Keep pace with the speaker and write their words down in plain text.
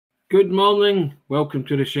Good morning. Welcome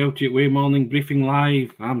to the Celtic Way Morning Briefing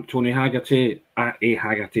Live. I'm Tony Haggerty at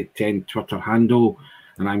Haggerty10 Twitter handle,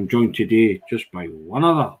 and I'm joined today just by one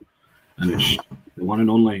other, and it's the one and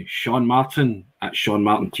only Sean Martin at Sean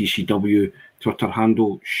Martin TCW Twitter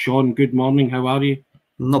handle. Sean, good morning. How are you?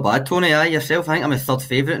 Not bad, Tony. Aye, yourself. I think I'm a third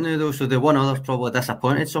favourite now, though, so the one other's probably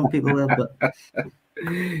disappointed some people there. But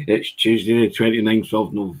It's Tuesday, the 29th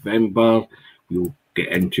of November. We'll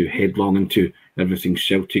get headlong into everything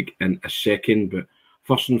Celtic in a second, but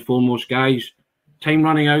first and foremost, guys, time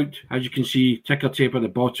running out. As you can see, ticker tape at the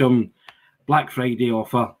bottom. Black Friday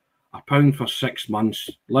offer, £1 for 6 months,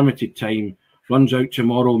 limited time, runs out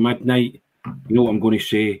tomorrow midnight. You know what I'm going to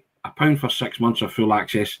say, £1 for 6 months of full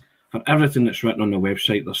access for everything that's written on the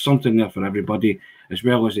website. There's something there for everybody, as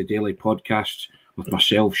well as the daily podcasts with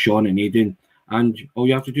myself, Sean and Aidan. And all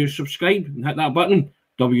you have to do is subscribe and hit that button,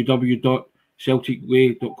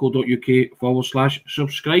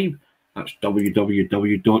 www.celticway.co.uk/subscribe. That's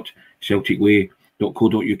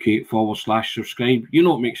www.celticway.co.uk/subscribe. You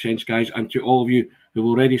know it makes sense, guys. And to all of you who've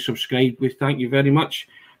already subscribed, we thank you very much.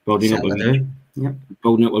 Building up a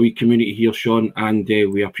wee community here, Sean, and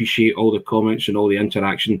we appreciate all the comments and all the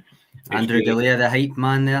interaction. Andrew Delia, the hype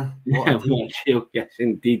man there. Yes,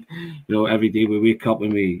 indeed. You know, every day we wake up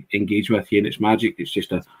and we engage with you, and it's magic. It's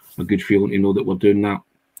just a good feeling to know that we're doing that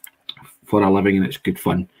for a living, and it's good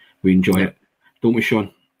fun. We enjoy it, don't we,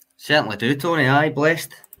 Sean? Certainly do, Tony. Aye,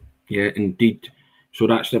 blessed. Yeah, indeed. So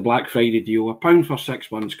that's the Black Friday deal. £1 for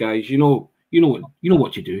 6 months, guys. You know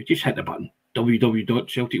what to do. Just hit the button.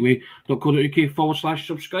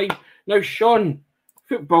 www.celticway.co.uk/subscribe. Now, Sean,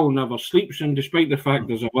 football never sleeps, and despite the fact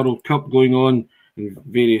there's a World Cup going on and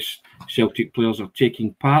various Celtic players are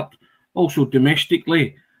taking part, also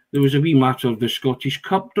domestically, there was a wee matter of the Scottish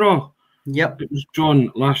Cup draw. Yep. It was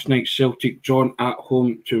drawn last night, Celtic drawn at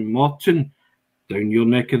home to Morton, down your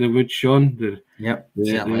neck of the woods, Sean. The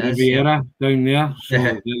Riviera down there. So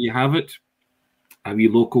there you have it. A wee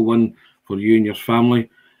local one for you and your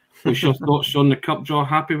family. What's your thoughts on the cup draw?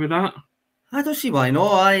 Happy with that? I don't see why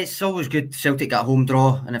not. It's always good Celtic get a home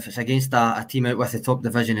draw, and if it's against a team out with the top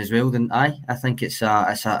division as well, then I think it's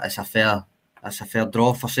a fair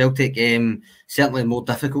draw for Celtic. Certainly more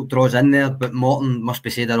difficult draws in there, but Morton must be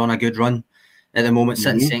said they're on a good run at the moment,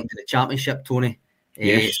 sitting second to the Championship, Tony.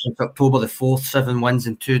 Yes. Since October the 4th, 7 wins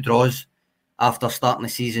and 2 draws after starting the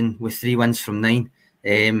season with 3 wins from 9.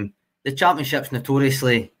 The Championship's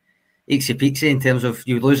notoriously eeksy-peeksy in terms of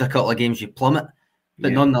you lose a couple of games, you plummet.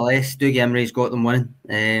 But nonetheless, Dougie Imrie's got them winning.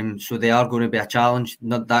 So they are going to be a challenge.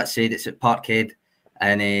 Not that said, it's at Parkhead.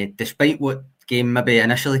 And despite what game maybe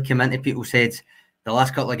initially came into people's heads, the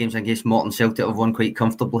last couple of games against Morton Celtic have won quite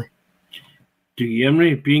comfortably. Dougie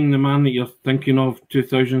Imrie, being the man that you're thinking of,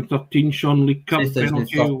 2013 Sean League Cup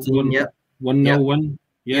 2013, 1-0 win.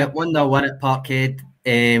 Yeah, 1-0 win at Parkhead.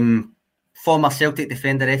 Former Celtic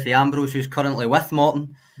defender Efe Ambrose, who's currently with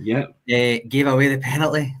Morton, gave away the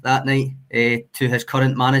penalty that night to his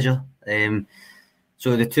current manager.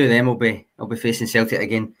 So the two of them will be facing Celtic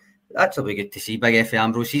again. That'll be good to see. Big Efe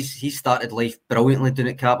Ambrose. He's started life brilliantly down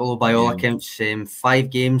at Capello by all accounts. 5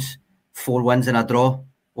 games, 4 wins and a draw.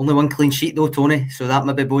 Only 1 clean sheet though, Tony. So that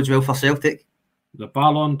maybe bodes well for Celtic. The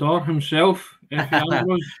Ballon d'Or himself, Efe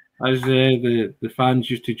Ambrose, as the fans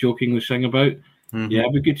used to jokingly sing about. Mm-hmm. Yeah,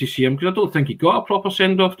 it'd be good to see him, because I don't think he got a proper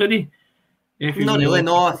send-off, did he? Not really,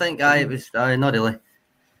 no. I think it was not really.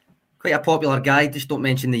 Quite a popular guy, just don't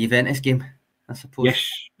mention the Juventus game, I suppose.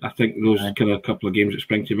 Yes, I think those kind of a couple of games that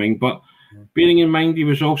spring to mind. But bearing in mind he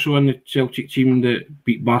was also in the Celtic team that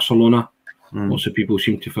beat Barcelona. Lots of people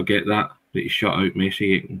seem to forget that he shut out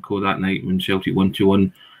Messi and co that night when Celtic won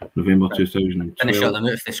 2-1 November 2012. Didn't shut them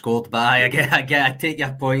out if they scored, but I take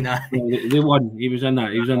your point. They won. He was in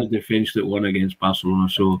that. He was in the defence that won against Barcelona.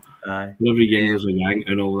 So every game there's a yank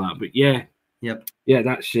and all that. But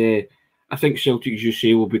that's. I think Celtic, as you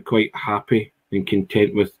say, will be quite happy and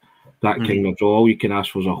content with that kind of draw. All you can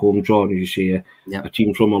ask for is a home draw, and as you say, a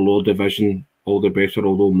team from a lower division, all the better.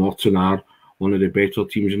 Although Morton are one of the better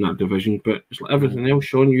teams in that division, but it's like everything else,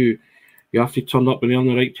 Sean. You have to turn up and earn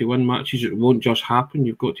the right to win matches. It won't just happen.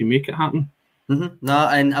 You've got to make it happen. No,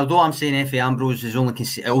 and although I'm saying Efe Ambrose has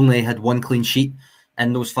only had 1 clean sheet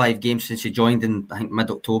in those 5 games since he joined in, I think,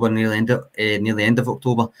 mid-October, near the end of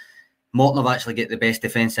October, Morton have actually got the best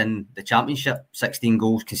defence in the Championship, 16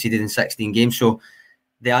 goals conceded in 16 games. So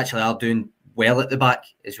they actually are doing well at the back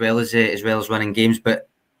as well as winning games. But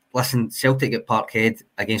listen, Celtic at Parkhead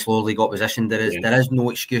against lower league opposition, there is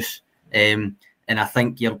no excuse. And I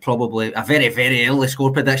think you're probably a very, very early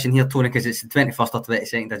score prediction here, Tony, because it's the 21st or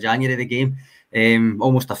 22nd of January, the game.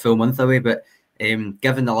 Almost a full month away. But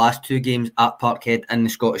Given the last 2 games at Parkhead in the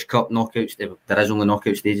Scottish Cup knockouts, there is only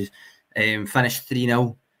knockout stages, finished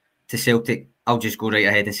 3-0 to Celtic. I'll just go right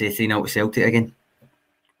ahead and say 3-0 to Celtic again.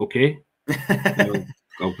 Okay.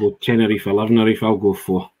 I'll go Tenerife 11 or if I'll go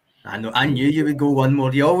 4. I knew you would go one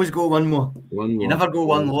more. You always go one more. You never go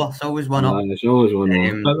one lower. It's always one up. It's always one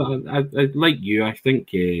up. But I like you, I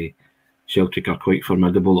think Celtic are quite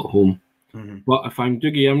formidable at home. Mm-hmm. But if I'm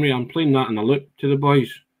Dougie Imrie, I'm playing that in a loop to the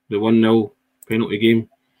boys, the 1-0 penalty game,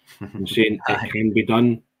 and saying it can be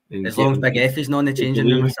done. As long as Big F is not in the changing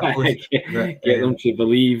room, I suppose. Get them to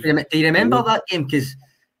believe. Do you remember that game? Because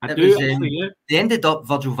I do, actually, yeah. They ended up,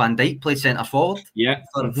 Virgil van Dijk played centre forward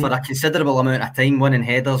for a considerable amount of time, winning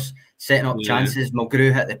headers, setting up chances.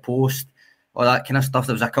 Mulgrew hit the post, all that kind of stuff.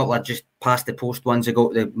 There was a couple of just past the post ones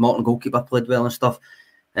ago. The Morton goalkeeper played well and stuff.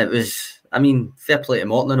 It was, I mean, fair play to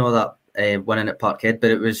Morton and all that, winning at Parkhead, but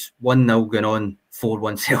it was 1-0 going on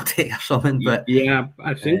 4-1 Celtic or something. But yeah,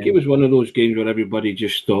 I think it was one of those games where everybody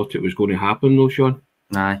just thought it was going to happen, though, Sean.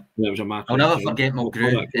 Aye. It was a matter I'll never forget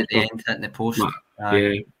Mulgrew at the end hitting the post.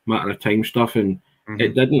 Matter of time stuff, and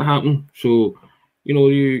it didn't happen. So,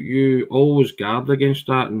 you always guard against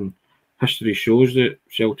that, and history shows that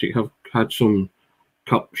Celtic have had some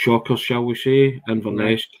cup shockers, shall we say,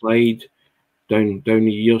 Inverness, Clyde, down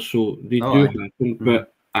the years, so they do happen.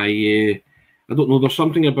 But I don't know. There's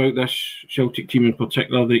something about this Celtic team in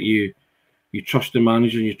particular that you trust the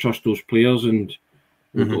manager and you trust those players, and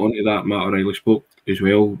we'll go on to that. Matt O'Reilly spoke as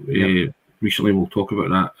well recently. We'll talk about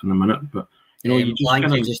that in a minute, but.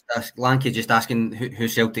 Lanky just asking who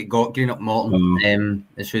Celtic got. Greenock Morton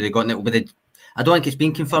is who they got. I don't think it's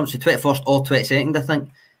been confirmed. It's the 21st or 22nd, I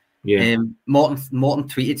think. Yeah. Morton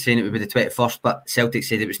tweeted saying it would be the 21st, but Celtic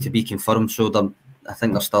said it was to be confirmed. So I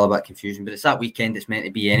think there's still a bit of confusion. But it's that weekend. It's meant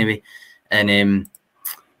to be anyway. And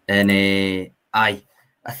I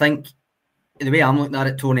think the way I'm looking at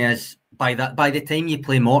it, Tony, is by the time you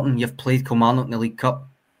play Morton, you've played Kilmarnock in the League Cup.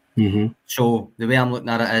 Mm-hmm. So the way I'm looking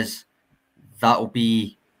at it is, that'll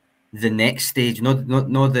be the next stage, not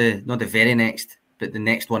the very next, but the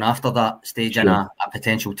next one after that stage in a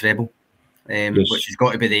potential treble, which has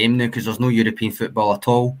got to be the aim now because there's no European football at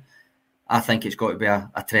all. I think it's got to be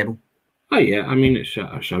a treble. Oh yeah, I mean it's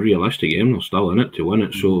a realistic aim. They're still in it to win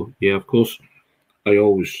it. So yeah, of course,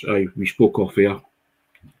 we spoke off air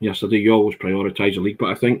yesterday. You always prioritise the league,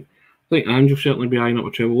 but I think Ange will certainly be eyeing up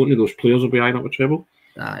a treble. One of those players will be eyeing up a treble.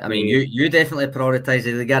 I mean, you definitely prioritise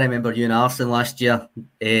it. I remember you and Arsene last year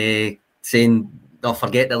saying, "I'll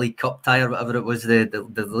forget the League Cup tie or whatever it was.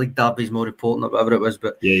 The League Derby is more important or whatever it was."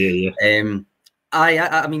 But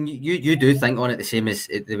I mean, you do think on it the same as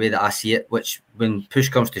the way that I see it. Which, when push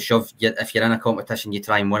comes to shove, if you're in a competition, you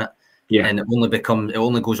try and win it. Yeah. And it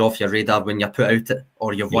only goes off your radar when you're put out it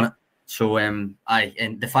or you've won it. So and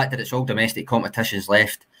the fact that it's all domestic competitions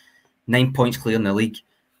left, 9 points clear in the league.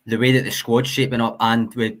 The way that the squad's shaping up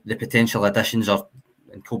and with the potential additions, or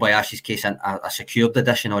in Kobayashi's case, a secured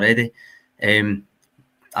addition already, a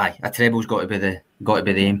treble's got to be the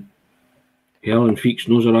aim. Hell and Feeks,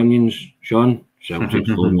 nose or onions, Sean. Celtic's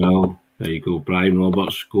going well. There you go. Brian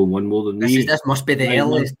Roberts going one more than me. This must be the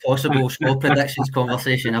earliest possible score predictions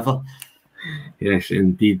conversation ever. Yes,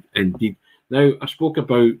 indeed. Now, I spoke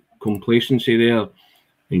about complacency there,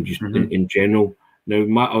 and just in general. Now,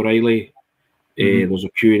 Matt O'Reilly. There's a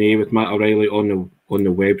Q&A with Matt O'Reilly on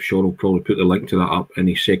the web. Sean will probably put the link to that up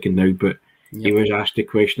any second now. But he was asked a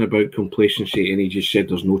question about complacency, and he just said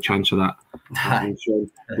there's no chance of that happening, Sean,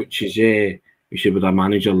 which is he said with a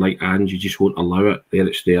manager like Ange, you just won't allow it.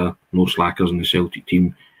 It's there. No slackers in the Celtic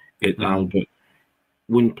team. But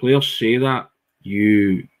when players say that,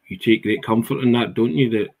 you take great comfort in that, don't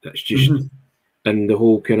you? That's just in the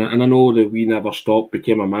whole kind of. And I know that "we never stop"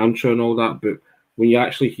 became a mantra and all that, but when you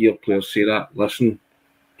actually hear players say that, listen,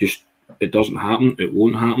 just it doesn't happen. It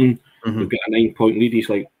won't happen. We've got a 9-point lead. He's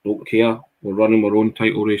like, don't care. We're running our own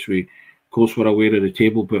title race. Of course, we're aware of the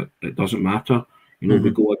table, but it doesn't matter. We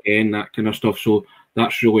go again, that kind of stuff. So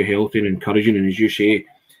that's really healthy and encouraging. And as you say,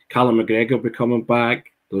 Callum McGregor will be coming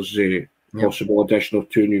back. There's a possible addition of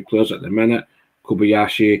 2 new players at the minute,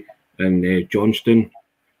 Kobayashi and Johnston,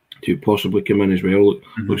 to possibly come in as well.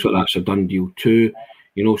 Looks like that's a done deal too.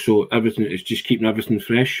 So everything is just keeping everything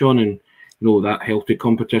fresh, Sean, and that healthy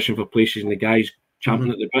competition for places and the guys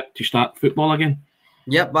champing at the bit to start football again.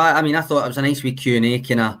 Yep, but I mean, I thought it was a nice wee Q&A,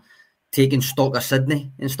 kind of taking stock of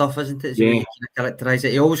Sydney and stuff, isn't it? You characterise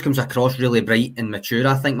it. He always comes across really bright and mature,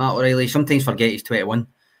 I think, Matt O'Reilly. Sometimes forget he's 21.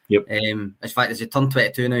 Yep. In fact, he's turned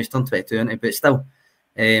 22 now. He's turned 22, isn't he? But still,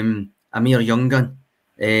 a mere young gun.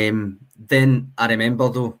 Then I remember,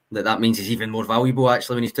 though, that means he's even more valuable,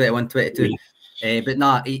 actually, when he's 21, 22. But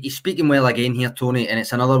nah, he's speaking well again here, Tony, and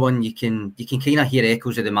it's another one you can kind of hear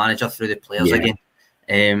echoes of the manager through the players again.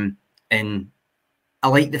 And I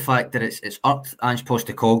like the fact that it's irked Ange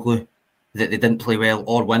Postecoglou that they didn't play well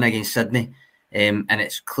or win against Sydney. And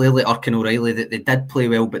it's clearly irking O'Reilly that they did play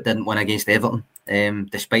well but didn't win against Everton,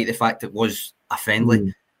 despite the fact it was a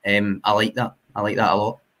friendly. I like that. I like that a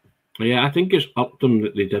lot. Yeah, I think it's irked them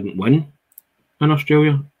that they didn't win in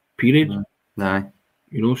Australia, period. Aye.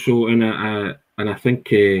 You know, so, and I think,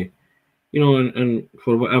 you know, and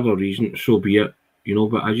for whatever reason, so be it, you know,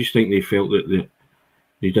 but I just think they felt that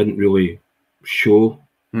they didn't really show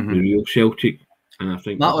the real Celtic. And I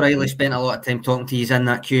think Matt O'Reilly spent a lot of time talking to you in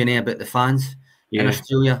that Q&A about the fans in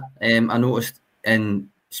Australia. I noticed in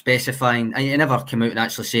specifying, he never came out and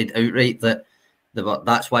actually said outright that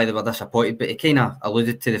that's why they were disappointed, but he kind of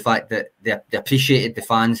alluded to the fact that they appreciated the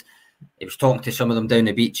fans. He was talking to some of them down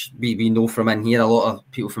the beach. We know from in here, a lot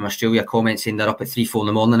of people from Australia comment saying they're up at 3-4 in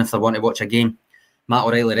the morning if they want to watch a game. Matt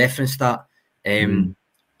O'Reilly referenced that. And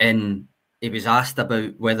he was asked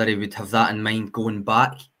about whether he would have that in mind going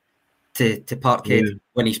back to Parkhead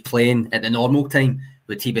when he's playing at the normal time.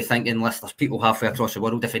 Would he be thinking, listen, there's people halfway across the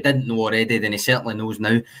world? If he didn't know already, then he certainly knows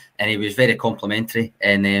now. And he was very complimentary.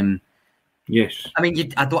 And yes, I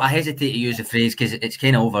mean, I hesitate to use the phrase because it's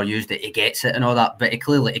kind of overused that he gets it and all that, but he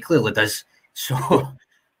clearly does. So,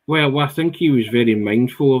 well, I think he was very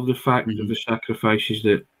mindful of the fact of the sacrifices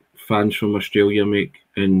that fans from Australia make,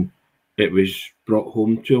 and it was brought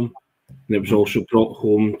home to him, and it was also brought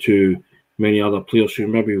home to many other players who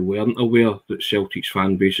maybe weren't aware that Celtic's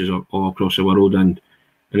fan bases are all across the world, and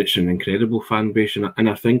it's an incredible fan base, and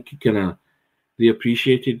I think they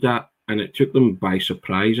appreciated that, and it took them by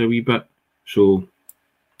surprise a wee bit. So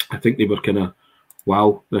I think they were kind of,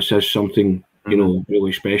 wow, this is something, you know,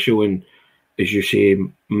 really special. And as you say,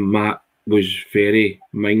 Matt was very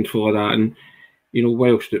mindful of that. And, you know,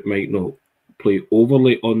 whilst it might not play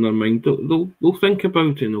overly on their mind, they'll think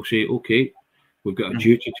about it and they'll say, okay, we've got a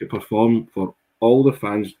duty to perform for all the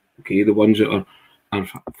fans, okay, the ones that are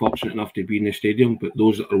fortunate enough to be in the stadium, but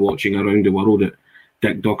those that are watching around the world at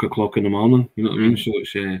Dock o'clock in the morning, you know what I mean? So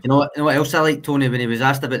it's you know what else I like, Tony, when he was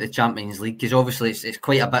asked about the Champions League, because obviously it's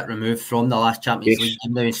quite a bit removed from the last Champions League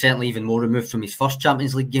game now, and certainly even more removed from his first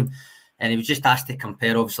Champions League game, and he was just asked to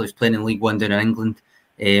compare. Obviously he's playing in League One down in England,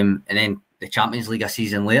 and then the Champions League a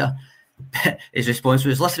season later. His response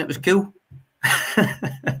was, listen, it was cool.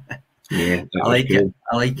 Yeah, I like it.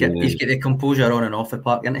 He's got the composure on and off the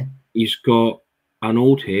park, isn't he? He's got an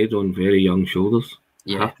old head on very young shoulders.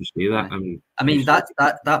 Yeah. I have to say that. I mean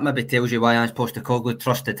that maybe tells you why Ange Postecoglou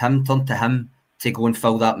trusted him, turned to him to go and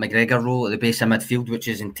fill that McGregor role at the base of midfield, which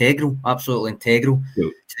is integral, absolutely integral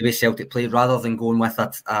to the way Celtic played, rather than going with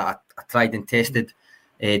a tried and tested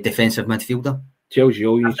defensive midfielder. Tells you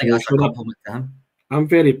all you need to know. That's a compliment to him. I'm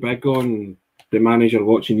very big on the manager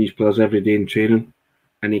watching these players every day in training,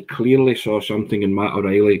 and he clearly saw something in Matt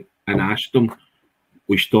O'Reilly and asked him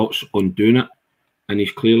his thoughts on doing it. And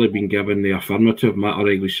he's clearly been given the affirmative. Matt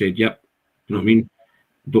O'Reilly said, yep. You know what I mean?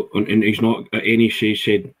 And he's not at any stage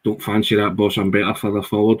said, don't fancy that, boss, I'm better further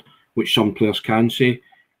forward, which some players can say.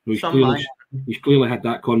 He's clearly had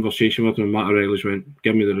that conversation with him. Matt O'Reilly's went,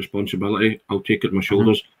 give me the responsibility. I'll take it on my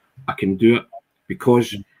shoulders. I can do it.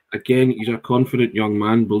 Because, again, he's a confident young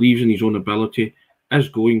man, believes in his own ability, is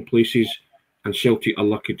going places, and Celtic are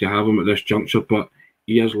lucky to have him at this juncture, but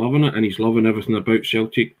he is loving it, and he's loving everything about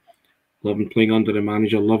Celtic. Loving playing under the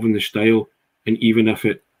manager, loving the style, and even if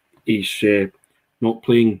he's not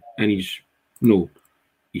playing in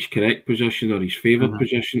his correct position or his favoured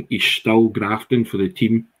position, he's still grafting for the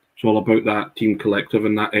team. It's all about that team collective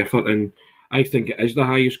and that effort, and I think it is the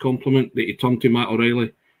highest compliment that he turned to Matt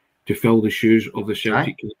O'Reilly to fill the shoes of the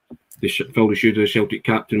Celtic, fill the shoes of the Celtic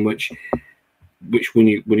captain, which when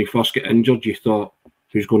he first got injured, you thought,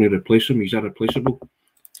 who's going to replace him? He's irreplaceable.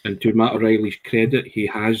 And to Matt O'Reilly's credit, he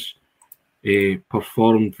has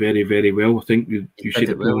performed very, very well. I think you said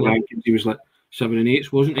it well, rankings, he was like 7 and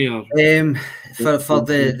 8, wasn't he? Or, for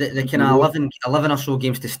the kind of 11 or so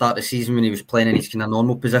games to start the season, when he was playing in his kind of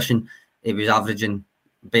normal position, he was averaging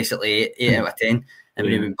basically 8 out of 10. And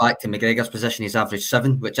when he went back to McGregor's position, he's averaged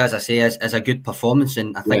 7, which, as I say, is a good performance.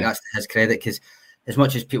 And I think that's to his credit, because as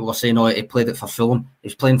much as people were saying, oh, he played it for Fulham, he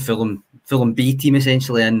was playing Fulham B team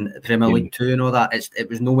essentially in Premier League 2 and all that. It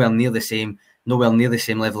was nowhere near the same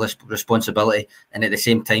level of responsibility, and at the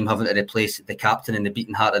same time having to replace the captain and the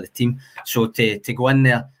beating heart of the team. So to go in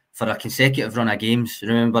there for a consecutive run of games,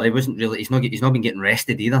 remember he's not been getting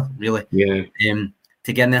rested either, really. Yeah.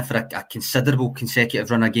 To get in there for a considerable consecutive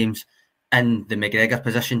run of games in the McGregor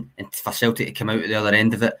position, and for Celtic to come out at the other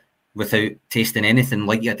end of it without tasting anything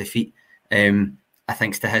like a defeat, I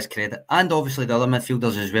think it's to his credit. And obviously the other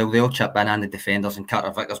midfielders as well, they all chip in, and the defenders, and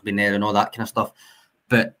Carter Vicker's been there and all that kind of stuff.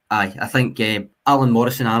 But I think Alan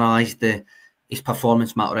Morrison analysed his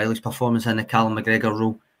performance, Matt O'Reilly's performance in the Callum McGregor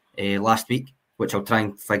role last week, which I'll try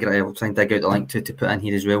and figure out. I'll try and dig out the link to put in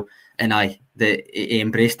here as well. And he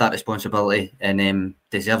embraced that responsibility and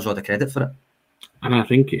deserves all the credit for it. And I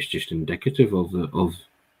think it's just indicative of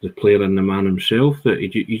the player and the man himself that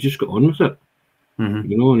he just got on with it.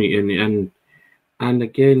 You know, and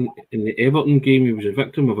again in the Everton game, he was a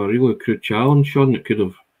victim of a really crude challenge, Sean, that could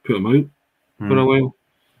have put him out for a while.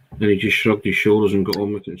 And he just shrugged his shoulders and got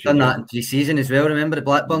on with it. Done that in pre-season as well. Remember the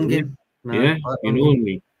Blackburn game? Yeah, you know, and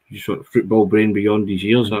he sort of football brain beyond his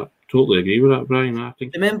years. I totally agree with that, Brian. I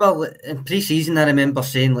think. Remember in pre-season, I remember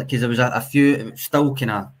saying because there was a few. It was still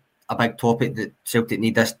kind of a big topic that Celtic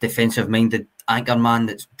need this defensive-minded anchor man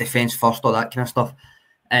that's defence first, all that kind of stuff.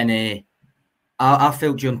 And I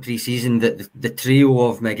felt during pre-season that the trio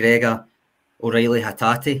of McGregor, O'Reilly,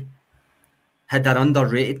 Hatate had an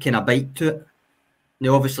underrated kind of bite to it.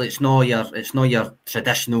 Now, obviously, it's not your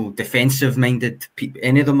traditional defensive-minded.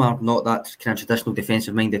 Any of them are not that kind of traditional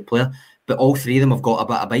defensive-minded player, but all three of them have got a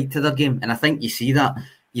bit of bite to their game, and I think you see that.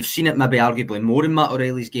 You've seen it maybe arguably more in Matt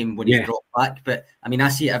O'Reilly's game when he's dropped back, but I mean, I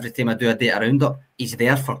see it every time I do a data roundup. He's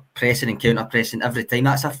there for pressing and counter-pressing every time.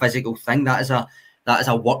 That's a physical thing. That is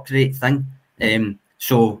a work rate thing.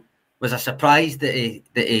 So was I surprised that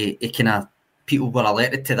he kind of people were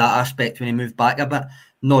alerted to that aspect when he moved back a bit?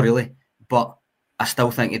 Not really, but I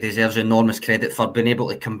still think he deserves enormous credit for being able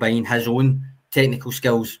to combine his own technical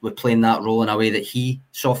skills with playing that role in a way that he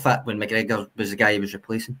saw fit when McGregor was the guy he was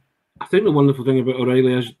replacing. I think the wonderful thing about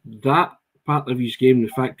O'Reilly is that part of his game, the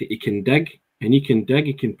fact that he can dig, he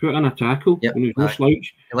can put in a tackle, and there's no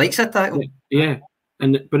slouch. He likes a tackle. Yeah,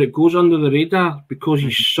 but it goes under the radar because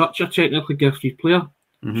he's such a technically gifted player.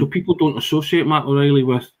 So people don't associate Matt O'Reilly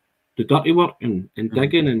with the dirty work and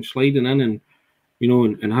digging and sliding in and, you know,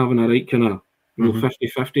 and having a right kind of, you know,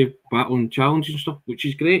 50-50 battle and challenge and stuff, which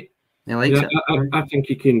is great. He likes it. I think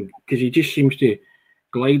he can, because he just seems to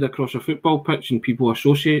glide across a football pitch and people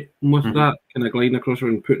associate him with that, kind of gliding across it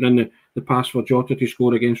and putting in the pass for Jota to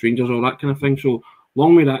score against Rangers, all that kind of thing. So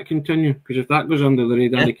long may that continue, because if that goes under the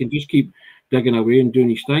radar, he can just keep digging away and doing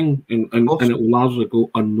his thing, and it will largely go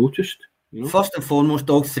unnoticed. You know? First and foremost,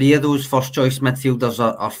 all three of those first choice midfielders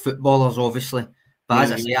are footballers, obviously. But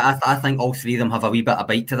as I say, I think all three of them have a wee bit of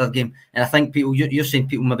bite to their game. And I think people, you're saying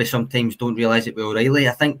people maybe sometimes don't realise it with O'Reilly.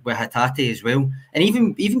 I think with Hatate as well. And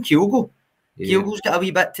even Kyogo. Yeah. Kyogo's got a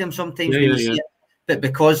wee bit to him sometimes when you see it. But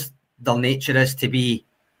because their nature is to be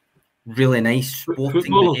really nice,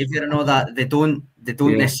 sporting behaviour and all that, they don't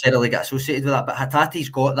necessarily get associated with that. But Hatate's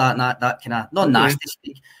got that kind of, not nasty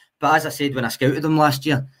speak. But as I said, when I scouted him last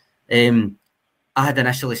year, I had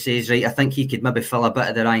initially said, right, I think he could maybe fill a bit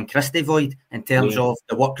of the Ryan Christie void in terms of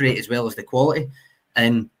the work rate as well as the quality.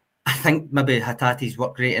 And I think maybe Hatate's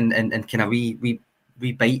work rate and kind of wee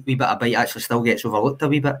bit of bite actually still gets overlooked a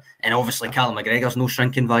wee bit. And obviously Callum McGregor's no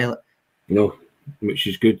shrinking violet. No, which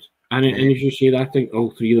is good. And as you said, I think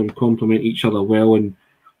all three of them complement each other well. And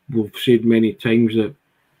we've said many times that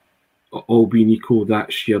all being equal,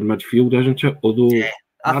 that's your midfield, isn't it? Although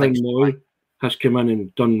Aaron Moy has come in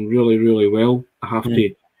and done really, really well. I have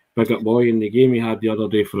to big up Moy. In the game he had the other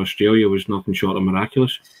day for Australia was nothing short of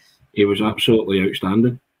miraculous. He was absolutely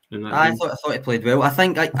outstanding. I thought he played well. I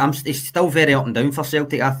think he's still very up and down for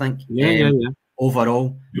Celtic, I think.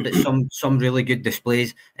 Overall, but some really good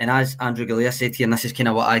displays. And as Andrew Galea said here, and this is kind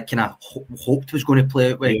of what I kind of hoped was going to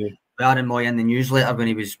play out with Aaron Moy in the newsletter when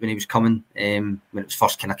he was coming, when it was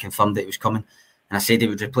first kind of confirmed that he was coming. And I said he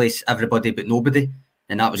would replace everybody but nobody.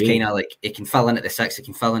 And that was kind of like, he can fill in at the 6, he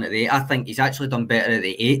can fill in at the 8. I think he's actually done better at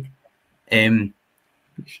the 8 than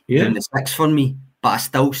the 6 for me. But I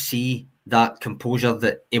still see that composure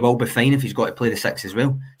that he will be fine if he's got to play the 6 as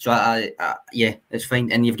well. So, it's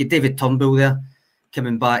fine. And you've got David Turnbull there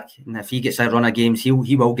coming back. And if he gets a run of games, he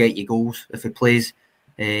will get you goals if he plays,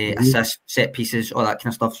 assists, set pieces, all that kind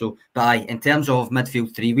of stuff. So, but in terms of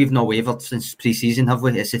midfield 3, we've not wavered since pre-season, have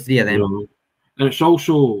we? It's the 3 of them. No. And it's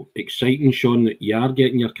also exciting, Sean, that you are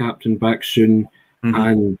getting your captain back soon,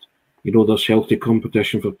 and you know there's healthy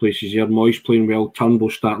competition for places here. Moy's playing well,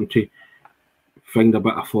 Turnbull's starting to find a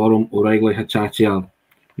bit of form. O'Reilly, Hatate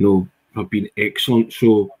have been excellent.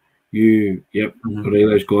 So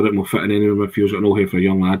O'Reilly's got it and will fit in anywhere midfield. Got no hair for a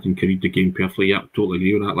young lad and can read the game perfectly. Yeah, totally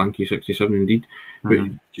agree with that, Lanky 67 indeed. But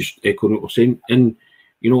just echoing what we're saying, and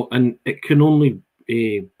and it can only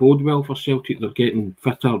bode well for Celtic. They're getting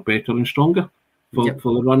fitter, better, and stronger for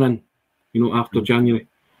the run in, after January.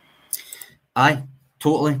 Aye,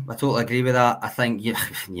 I totally agree with that. I think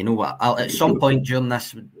you know what. At some point during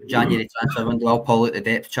this January transfer window, I'll pull out the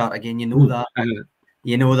depth chart again. You know that.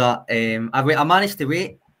 You know that. I managed to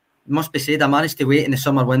wait. Must be said, I managed to wait in the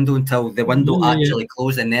summer window until the window actually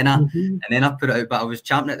closed, and then I put it out. But I was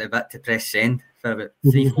champing at the bit to press send for about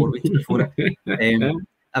 3-4 weeks before it.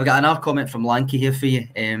 I've got another comment from Lanky here for you.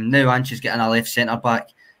 Now Ance's getting a left centre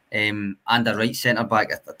back and a right centre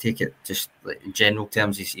back. I take it just in general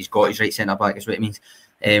terms, he's got his right centre back is what it means.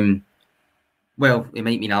 Well, it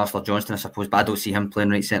might mean Alistair Johnston, I suppose, but I don't see him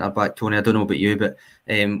playing right centre back. Tony, I don't know about you, but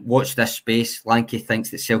watch this space. Lanky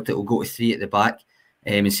thinks that Celtic will go to 3 at the back.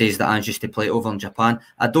 And says that Ange used to play it over in Japan.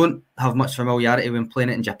 I don't have much familiarity when playing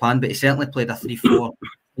it in Japan, but he certainly played a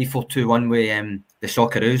 3-4-2-1 with the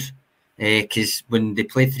Socceroos. Because when they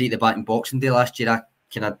played 3 at the back in Boxing Day last year, I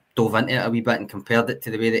kind of dove into it a wee bit and compared it to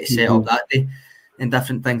the way that he set up that day and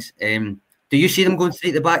different things. Do you see them going 3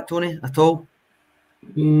 at the back, Tony, at all?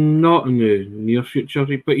 Not in the near future,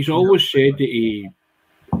 but he's always said that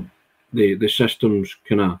the systems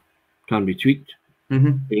can be tweaked.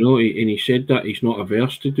 Mm-hmm. You know, and he said that he's not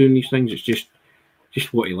averse to doing these things. It's just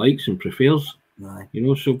what he likes and prefers. Right. You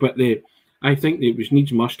know, so but I think it was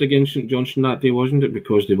needs must against St Johnstone that day, wasn't it?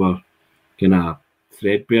 Because they were kind of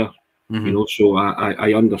threadbare. Mm-hmm. You know, so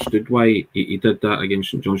I understood why he did that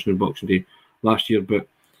against St Johnstone Boxing Day last year. But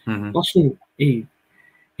listen, he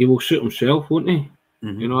will suit himself, won't he?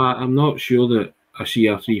 Mm-hmm. You know, I'm not sure that I see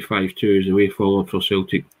a 3-5-2 as the way forward for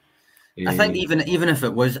Celtic. I think even if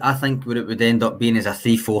it was, I think it would end up being as a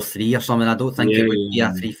 3-4-3 or something. I don't think it would be a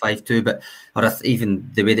 3-5-2, but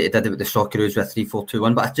even the way that he did it with the Socceroos with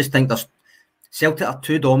 3-4-2-1. But I just think Celtic are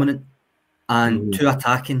too dominant and too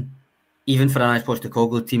attacking, even for an Ange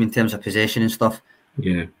Postecoglou team in terms of possession and stuff.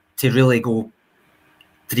 Yeah, to really go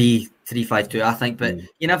 3-5-2, I think. But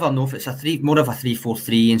you never know if it's more of a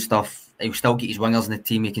 3-4-3 and stuff. He'll still get his wingers in the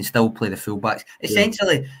team. He can still play the fullbacks.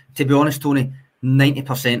 Essentially, to be honest, Tony,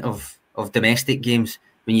 90% of domestic games,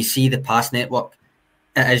 when you see the pass network,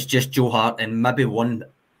 it is just Joe Hart and maybe one,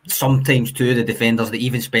 sometimes two of the defenders that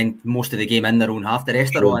even spend most of the game in their own half. The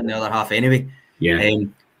rest are all in the other half anyway. Yeah.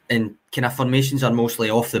 And kind of formations are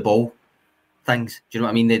mostly off the ball things. Do you know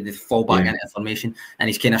what I mean? They fall back into formation, and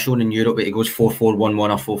he's kind of shown in Europe that he goes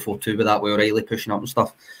 4-4-1-1 or 4-4-2 with that, with O'Reilly pushing up and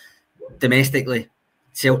stuff. Domestically,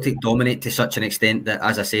 Celtic dominate to such an extent that,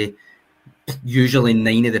 as I say, usually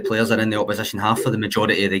 9 of the players are in the opposition half for the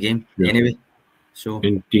majority of the game anyway. So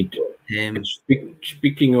indeed.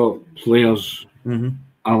 Speaking of players,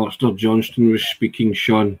 Alistair Johnston was speaking,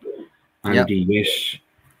 Sean, and yes,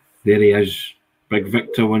 there he is. Big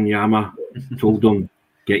Victor Wanyama told him,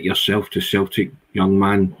 "Get yourself to Celtic, young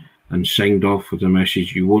man," and signed off with a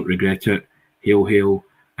message, "You won't regret it. Hail, hail."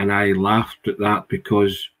 And I laughed at that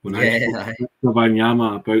because when I spoke to Victor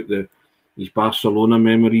Wanyama about his Barcelona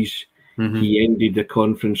memories, he ended the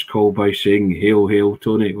conference call by saying, "Hail, hail,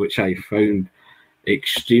 Tony," which I found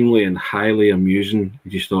extremely and highly amusing. I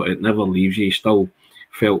just thought it never leaves you. He still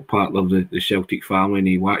felt part of the Celtic family, and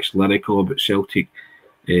he waxed lyrical about Celtic,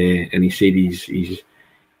 and he said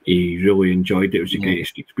he really enjoyed it. It was the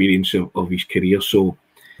greatest experience of his career. So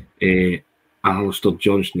Alistair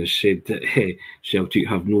Johnston has said that Celtic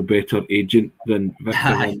have no better agent than Victor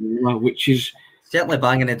Wanyama, which is certainly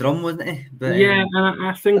banging the drum, wasn't he? But,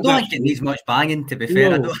 I think I don't think it needs much banging, to be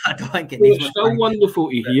fair. No. I don't think it needs much still banging. wonderful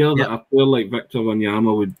to hear that a player like Victor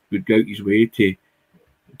Wanyama would go out his way to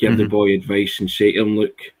give the boy advice and say to him,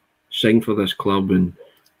 "Look, sign for this club and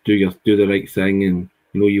do the right thing, and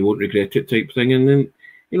you won't regret it," type thing. And then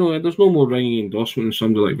there's no more ringing endorsement than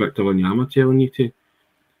somebody like Victor Wanyama telling you to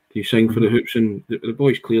sign for the Hoops, and the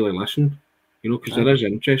boys clearly listened, because there is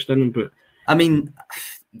interest in him. But I mean,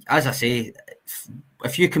 as I say,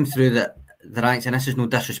 if you come through the ranks, and this is no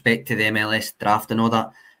disrespect to the MLS draft and all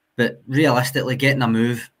that, but realistically, getting a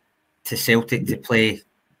move to Celtic to play,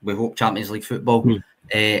 we hope, Champions League football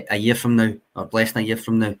a year from now, or less than a year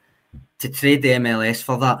from now, to trade the MLS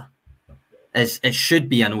for that, it should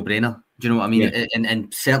be a no-brainer. Do you know what I mean? Yeah.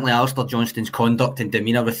 And certainly Alistair Johnston's conduct and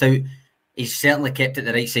demeanour, he's certainly kept it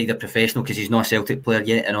the right side of professional, because he's not a Celtic player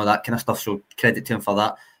yet and all that kind of stuff, so credit to him for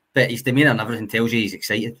that. But his demeanour and everything tells you he's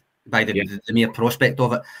excited by the mere prospect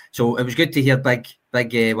of it. So it was good to hear big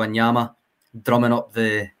Wanyama drumming up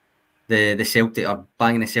the Celtic, or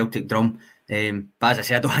banging the Celtic drum. But as I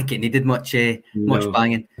say, I don't think it needed much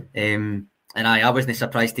banging. And I wasn't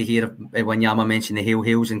surprised to hear Wanyama mention the hail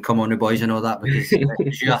hails and come on the boys and all that, because it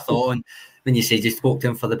was your thought when you said you spoke to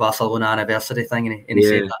him for the Barcelona anniversary thing, and he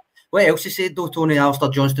said that. What else he said though, Tony, Alistair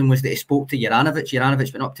Johnston, was that he spoke to Juranovic.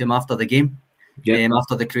 Juranovic went up to him after the game,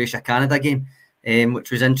 after the Croatia-Canada game,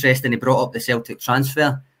 which was interesting. He brought up the Celtic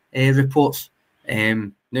transfer reports,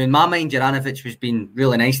 Now, in my mind, Juranovic was being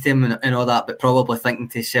really nice to him and all that, but probably thinking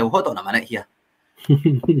to himself, hold on a minute here.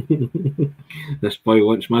 This boy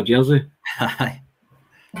wants my jersey.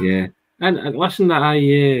 Yeah. And listen, that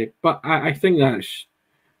I think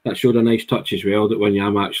that showed a nice touch as well, that when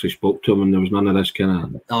Yam actually spoke to him and there was none of this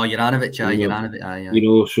kind of... Oh, Juranovic, Juranovic. You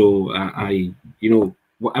know, so I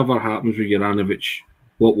whatever happens with Juranovic,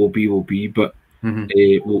 what will be, but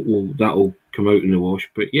that'll come out in the wash.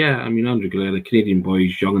 But yeah, I mean, Andrew Galea, the Canadian boy,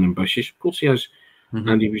 is young and ambitious. Of course he is.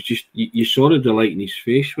 And he was just, you saw the delight in his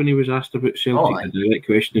face when he was asked about Celtic, the direct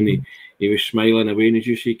question, and he was smiling away, and as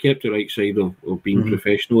you say, he kept the right side of being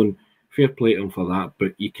professional, and fair play to him for that.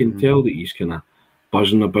 But you can tell that he's kind of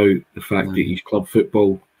buzzing about the fact that he's club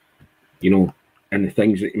football, you know, and the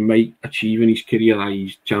things that he might achieve in his career,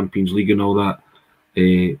 i.e. Champions League and all that,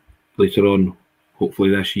 later on,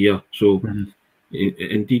 hopefully this year. So,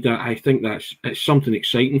 indeed, I think it's something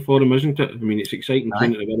exciting for him, isn't it? I mean, it's exciting to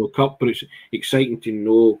win the World Cup, but it's exciting to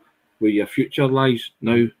know where your future lies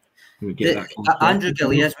now. Andrew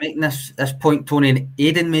Galea is making this point, Tony, and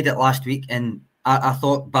Aidan made it last week, and I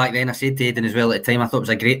thought back then, I said to Aidan as well at the time, I thought it was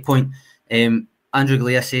a great point. Andrew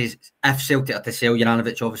Galea says, if Celtic are to sell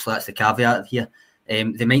Juranovic, obviously that's the caveat here,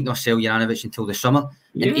 they might not sell Juranovic until the summer.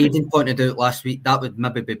 And Aidan pointed out last week that would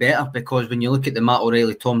maybe be better, because when you look at the Matt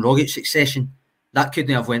O'Reilly, Tom Rogic succession, that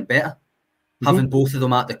couldn't have went better. Having both of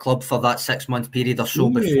them at the club for that 6-month period or so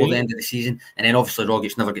before the end of the season, and then obviously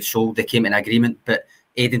Rogic never gets sold. They came to an agreement, but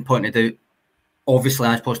Aidan pointed out, obviously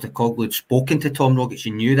Ange Postecoglou had spoken to Tom Rogic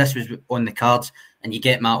and knew this was on the cards, and you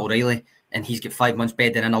get Matt O'Reilly, and he's got 5 months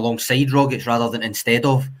bedding in alongside Rogic rather than instead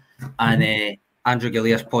of. And Andrew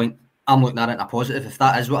Galea's point, I'm looking at it in a positive. If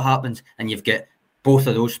that is what happens, and you've got both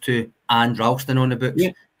of those two and Ralston on the books,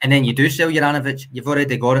 and then you do sell Juranovic, you've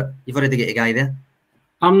already got it. You've already got a guy there.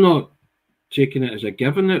 I'm not taking it as a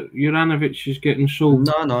given that Juranovic is getting sold.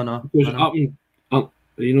 No. Because up,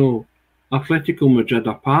 you know, Atletico Madrid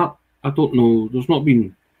apart, I don't know. There's not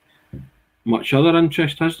been much other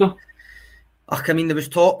interest, has there? I mean, there was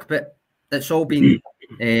talk, but it's all been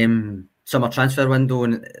summer transfer window,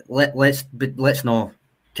 and let's not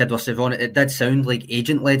kid ourselves on it. It did sound like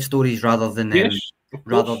agent-led stories rather than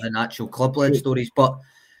actual club-led stories. But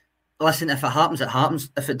listen, if it happens, it happens.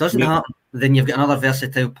 If it doesn't happen, then you've got another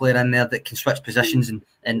versatile player in there that can switch positions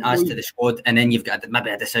and adds to the squad, and then you've got maybe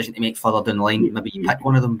a decision to make further down the line. Maybe you pick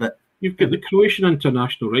one of them, but you've got the Croatian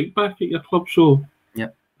international right back at your club, so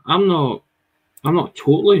I'm not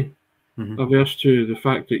totally averse to the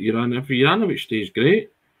fact that Juranovic stays great.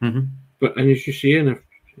 But and as you say, and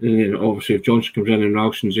obviously if Johnson comes in and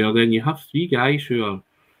Ralston's there, then you have three guys who are,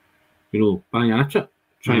 you know, bang at it,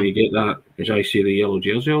 trying to get that, as I say, the yellow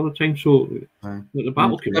jersey all the time. So the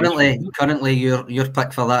battle currently your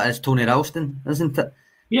pick for that is Tony Ralston, isn't it?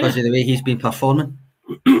 Because of the way he's been performing.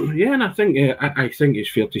 Yeah, and I think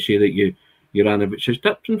it's fair to say that Juranovic has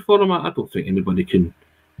dipped in form. I don't think anybody can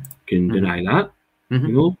deny that. You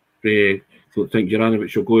know, I don't think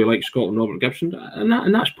Juranovic will go like Scotland, Robert Gibson,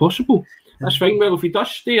 and that's possible. That's fine. Well, if he does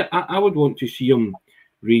stay, I would want to see him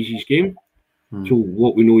raise his game to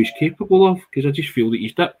what we know he's capable of, because I just feel that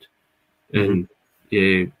he's dipped. And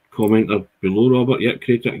commenter below, Robert,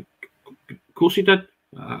 credit. Of course he did.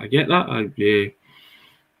 I get that. I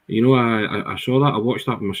saw that. I watched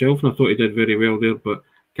that myself, and I thought he did very well there. But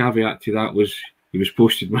caveat to that was he was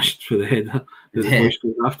posted missed for the header that the boy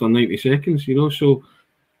scored after 90 seconds. You know, so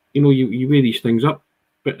you weigh these things up.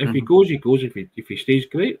 But if he goes, he goes. If he stays,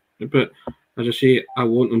 great. But as I say, I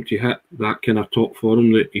want him to hit that kind of top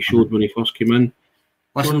form that he showed when he first came in.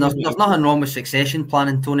 Listen, there's nothing wrong with succession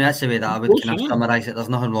planning, Tony. That's the way that I would kind of summarise it. There's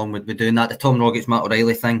nothing wrong with doing that. The Tom Rogic, Matt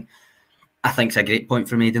O'Reilly thing, I think, is a great point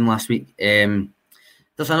from Aidan last week.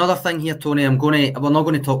 There's another thing here, Tony. We're not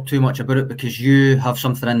going to talk too much about it because you have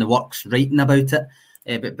something in the works writing about it.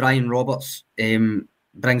 But Brian Roberts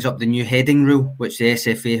brings up the new heading rule, which the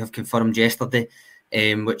SFA have confirmed yesterday,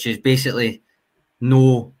 which is basically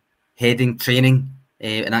no heading training,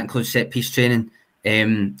 and that includes set piece training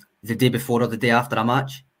the day before or the day after a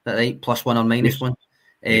match. Is that right? +1 or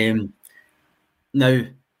 -1. Now,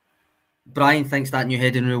 Brian thinks that new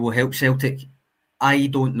heading rule will help Celtic. I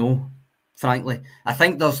don't know, frankly. I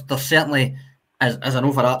think there's certainly, as an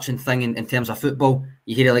overarching thing in terms of football,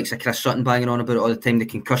 you hear the likes of Chris Sutton banging on about it all the time, the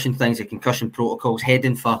concussion things, the concussion protocols,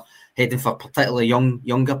 heading for particularly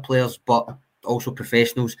younger players, but also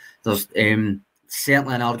professionals. There's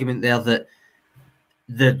certainly an argument there that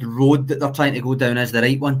the road that they're trying to go down is the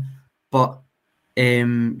right one, but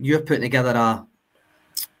you're putting together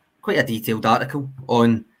quite a detailed article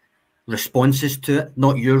on responses to it,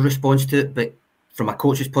 not your response to it, but from a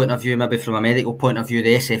coach's point of view, maybe from a medical point of view,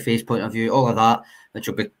 the SFA's point of view, all of that, which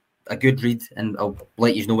will be a good read, and I'll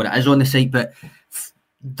let you know when it is on the site. But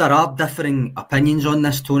there are differing opinions on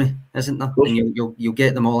this, Tony, isn't there? And you'll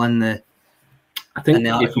get them all in the. I think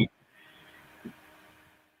if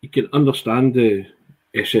you can understand the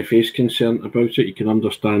SFA's concern about it, you can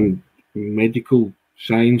understand medical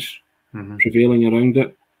science prevailing around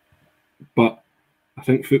it, but I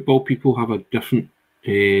think football people have a different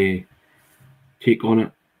take on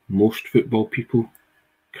it. Most football people,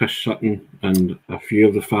 Chris Sutton and a few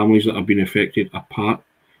of the families that have been affected apart.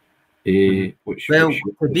 To be fair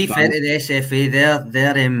to the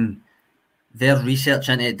SFA, their research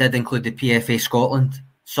into it did include the PFA Scotland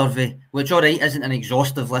survey, which isn't an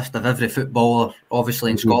exhaustive list of every footballer,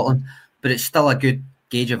 obviously in Scotland, but it's still a good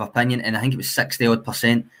gauge of opinion. And I think it was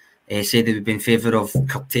 60% said they would be in favour of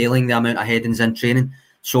curtailing the amount of headings in training.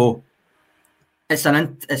 So it's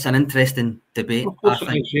an interesting debate, I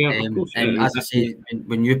think. And as I say,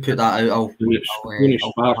 when you put that out, it's going to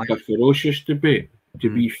spark a ferocious debate, to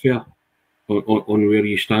be fair, on where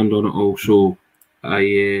you stand on it all. So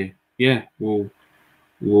when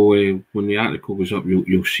the article goes up,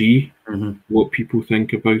 you'll see what people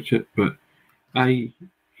think about it. But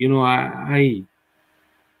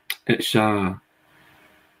it's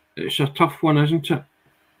a tough one, isn't it?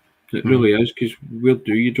 It really is, because where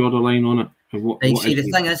do you draw the line on it? The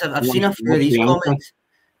thing is, I've seen a few of these comments.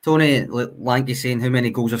 Tony Lanky saying how many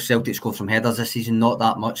goals have Celtic scored from headers this season? Not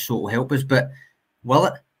that much, so it will help us. But will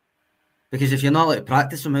it? Because if you're not allowed to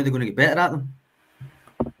practice them, how are they going to get better at them?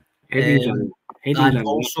 Headings are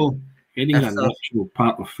a natural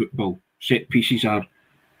part of football. Set pieces are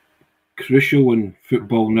crucial in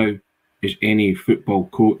football now, as any football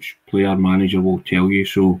coach, player, manager will tell you.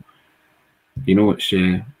 So, it's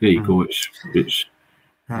there you go. It's.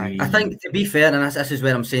 I think, to be fair, and this is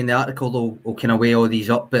where I'm saying the article will kind of weigh all these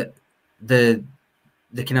up, but the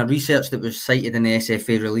kind of research that was cited in the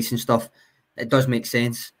SFA release and stuff, it does make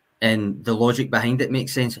sense, and the logic behind it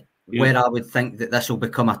makes sense. Yeah. Where I would think that this will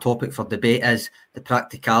become a topic for debate is the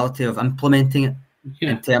practicality of implementing it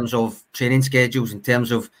in terms of training schedules, in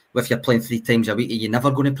terms of if you're playing 3 times a week, are you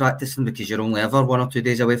never going to practice them because you're only ever 1 or 2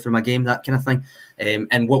 days away from a game, that kind of thing.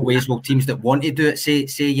 And what ways will teams that want to do it, say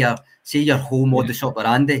your whole modus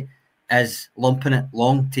operandi is lumping it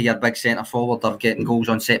long to your big centre forward or getting goals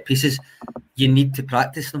on set pieces, you need to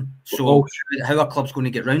practice them. So how are clubs going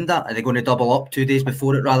to get round that? Are they going to double up 2 days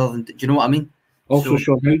before it rather than, do you know what I mean? Also,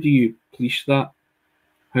 Sean, how do you police that?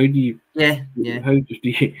 How do you? Yeah. How do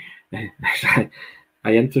you? I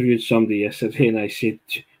interviewed somebody yesterday, and I said,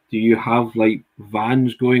 "Do you have like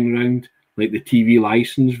vans going round, like the TV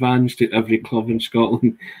license vans, to every club in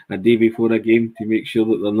Scotland a day before a game to make sure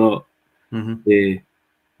that they're not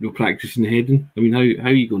no practicing heading?" I mean, how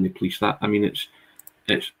are you going to police that? I mean, it's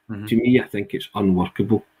to me, I think it's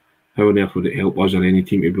unworkable. How on earth would it help us or any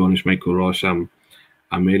team? To be honest, Michael Ross,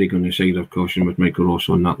 I'm really going to side of caution with Michael Ross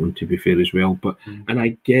on that one, to be fair as well. But and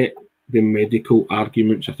I get the medical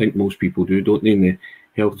arguments. I think most people do, don't they? And the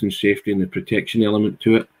health and safety and the protection element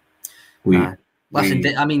to it. I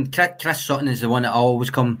mean, Chris Sutton is the one that I always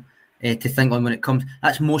come to think on when it comes.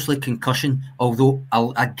 That's mostly concussion, although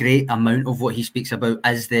a great amount of what he speaks about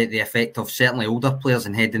is the effect of certainly older players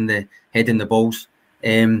and heading the balls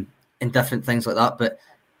and different things like that. But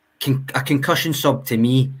a concussion sub to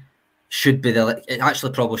me should be it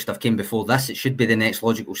actually probably should have came before this. It should be the next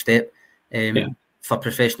logical step for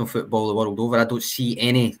professional football the world over. I don't see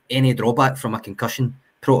any drawback from a concussion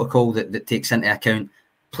protocol that takes into account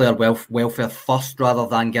player welfare first rather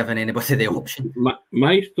than giving anybody the option.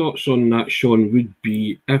 My thoughts on that, Sean, would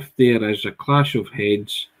be if there is a clash of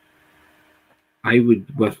heads, I would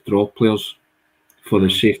withdraw players for the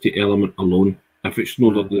safety element alone. If it's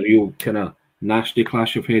not the real kind of nasty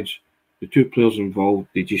clash of heads, the 2 players involved,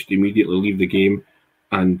 they just immediately leave the game,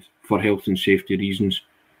 and for health and safety reasons,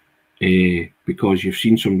 because you've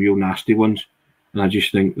seen some real nasty ones, and I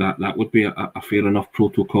just think that would be a fair enough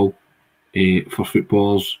protocol for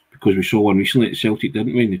footballers, because we saw one recently at Celtic,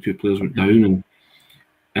 didn't we? And the 2 players went down,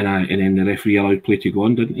 and then the referee allowed play to go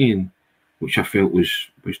on, didn't he? And which I felt was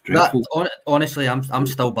dreadful. Honestly, I'm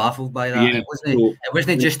still baffled by that. Yeah, it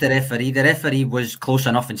wasn't just the referee. The referee was close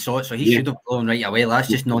enough and saw it, so he should have blown right away. That's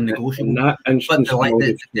just non-negotiable. But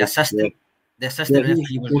the assistant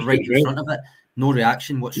referee was right in front of it, no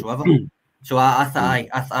reaction whatsoever. So I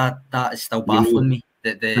thought that is still baffling me.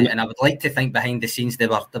 And I would like to think behind the scenes they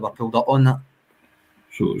were pulled up on that.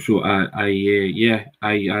 So I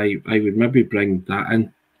would maybe bring that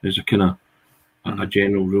in as a kind of a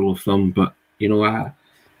general rule of thumb. But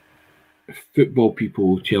football people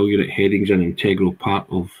will tell you that heading's an integral part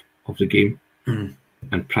of the game.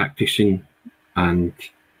 and practicing and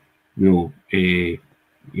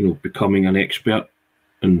becoming an expert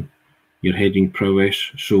in your heading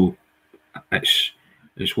prowess. So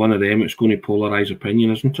it's one of them. It's going to polarise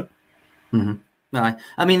opinion, isn't it? Mm-hmm. Aye.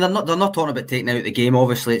 I mean, they're not talking about taking out the game.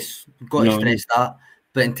 Obviously, it's got to stress that.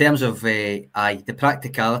 But in terms of the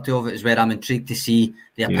practicality of it is where I'm intrigued to see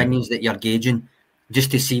the opinions that you're gauging,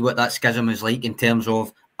 just to see what that schism is like in terms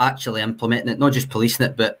of actually implementing it, not just policing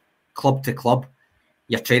it, but club to club,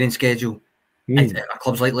 your training schedule. Are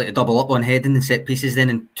clubs likely to double up on heading and set pieces then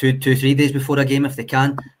in 2-3 days before a game if they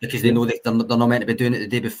can, because they know that they're not meant to be doing it the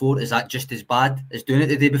day before? Is that just as bad as doing it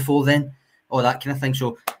the day before then? All that kind of thing.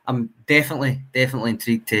 So I'm definitely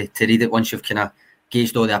intrigued to read it once you've kind of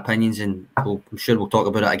gauged all the opinions, and I'm sure we'll talk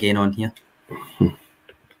about it again on here.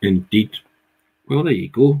 Indeed. Well, there you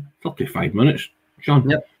go. 35 minutes, Sean.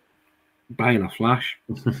 Yep. Buying a flash.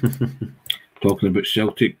 Talking about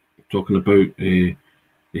Celtic, talking about the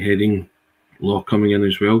heading law coming in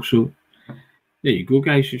as well. So there you go,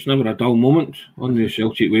 guys. It's never a dull moment on the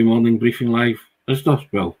Celtic Way Morning Briefing Live, is there?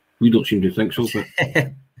 Well, we don't seem to think so, but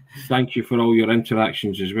thank you for all your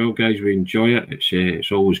interactions as well, guys. We enjoy it.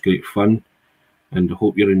 It's always great fun, and I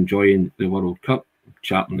hope you're enjoying the World Cup,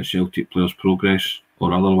 chatting the Celtic players' progress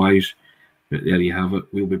or otherwise. But there you have it.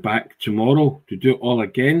 We'll be back tomorrow to do it all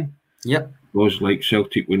again. Yep. Because like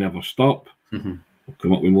Celtic, we never stop. We'll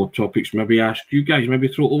come up with more topics. Maybe ask you guys. Maybe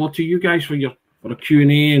throw it over to you guys for a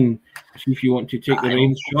Q&A and see if you want to take the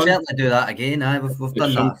reins. We'll certainly do that again. We've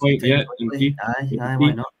done that. Point, yeah, indeed. Aye,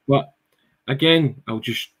 why not? But again, I'll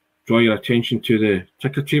just draw your attention to the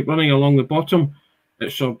ticker tape running along the bottom.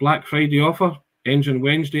 It's our Black Friday offer. Ends on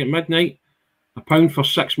Wednesday at midnight. £1 for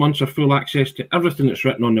 6 months of full access to everything that's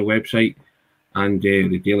written on the website, and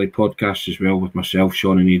the daily podcast as well with myself,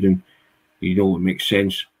 Sean and Eden. You know it makes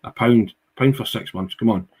sense. £1 for 6 months. Come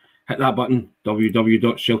on, hit that button,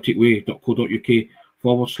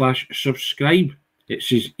 www.celticway.co.uk/subscribe.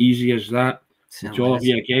 It's as easy as that. To all of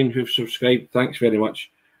you again who've subscribed, thanks very much.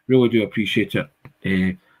 Really do appreciate it.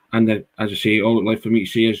 And as I say, all I'd like for me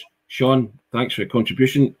to say is, Sean, thanks for your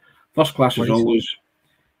contribution. First class as always.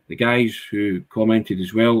 The guys who commented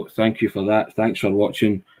as well, thank you for that. Thanks for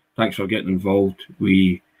watching. Thanks for getting involved.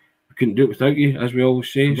 We couldn't do it without you, as we always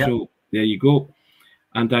say. Yep. So there you go.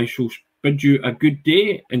 And I shall bid you a good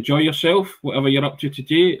day. Enjoy yourself, whatever you're up to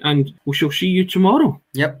today, and we shall see you tomorrow.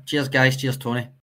 Yep. Cheers, guys. Cheers, Tony.